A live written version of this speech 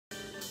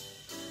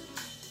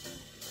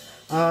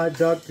I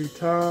dug through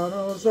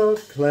tunnels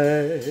of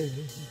clay,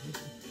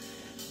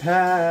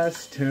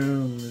 past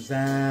tombs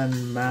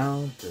and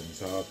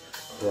mountains of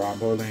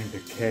crumbling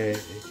decay.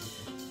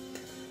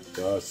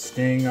 The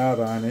sting of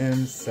an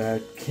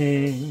insect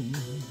king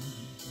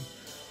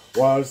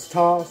was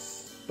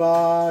tossed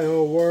by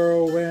a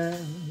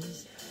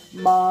whirlwind's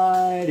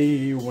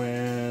mighty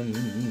wind.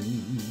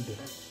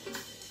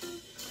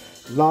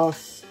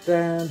 Lost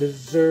and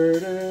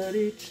deserted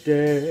each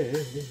day,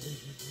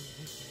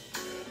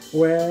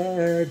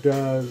 where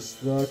does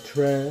the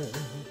trail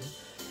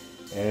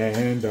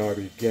end or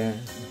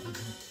begin?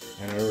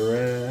 In a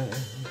red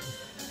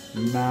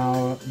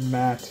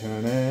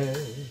matinee,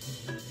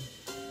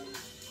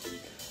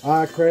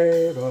 I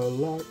crave a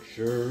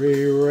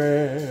luxury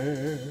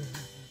rare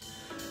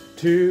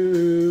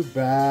to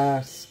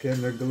bask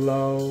in the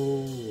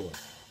glow.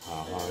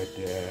 How I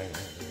dare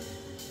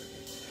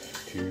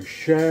to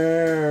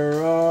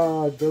share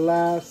a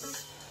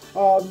glass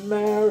of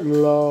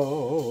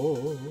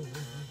Merlot.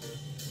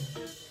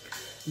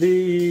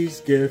 These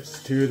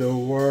gifts to the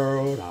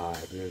world I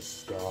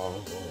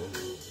bestow,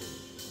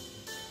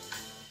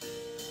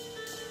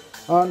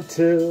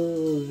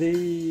 until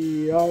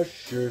the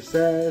usher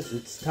says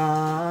it's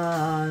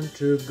time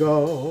to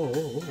go.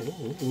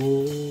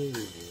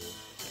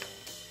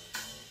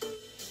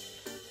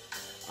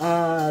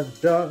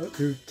 I've dug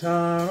through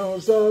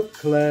tunnels of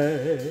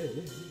clay,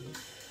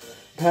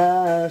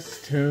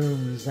 past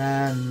tombs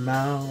and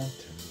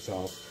mountains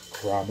of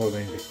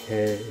crumbling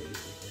decay.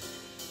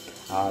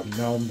 I've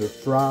known the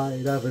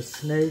fright of a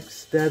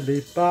snake's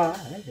deadly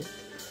bite,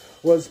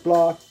 was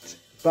blocked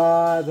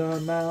by the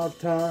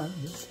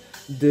mountain's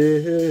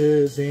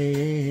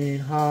dizzying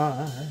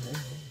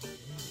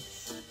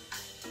heights.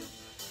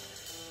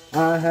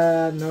 I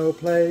had no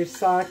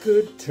place I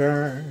could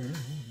turn,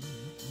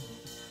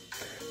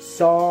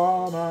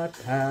 saw my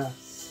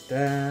past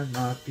and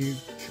my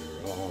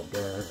future all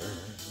burn.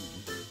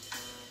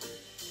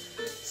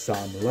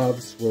 Some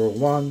loves were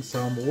won,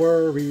 some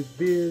were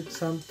revered.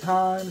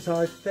 Sometimes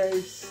I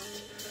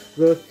faced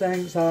the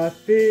things I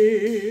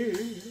feared.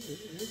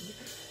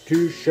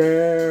 To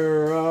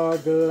share a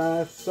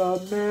glass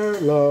of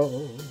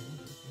Merlot,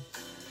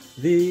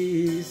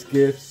 these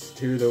gifts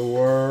to the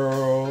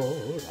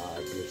world I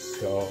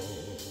bestow.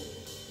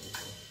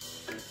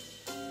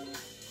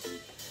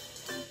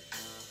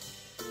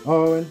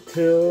 Oh,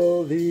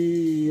 until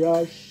the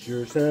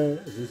usher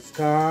says it's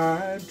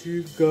time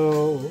to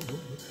go.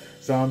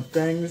 Some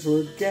things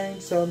were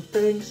gained, some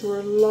things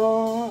were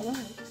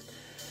lost.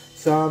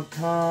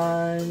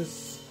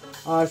 Sometimes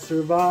I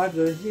survived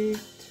the heat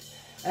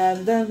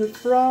and then the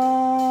frost.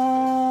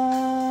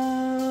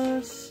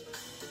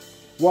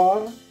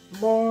 What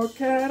more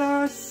can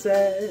I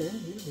say?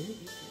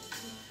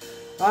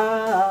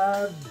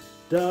 I've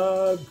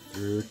dug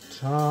through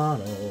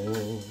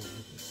tunnels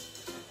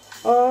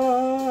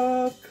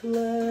of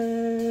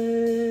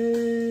clay.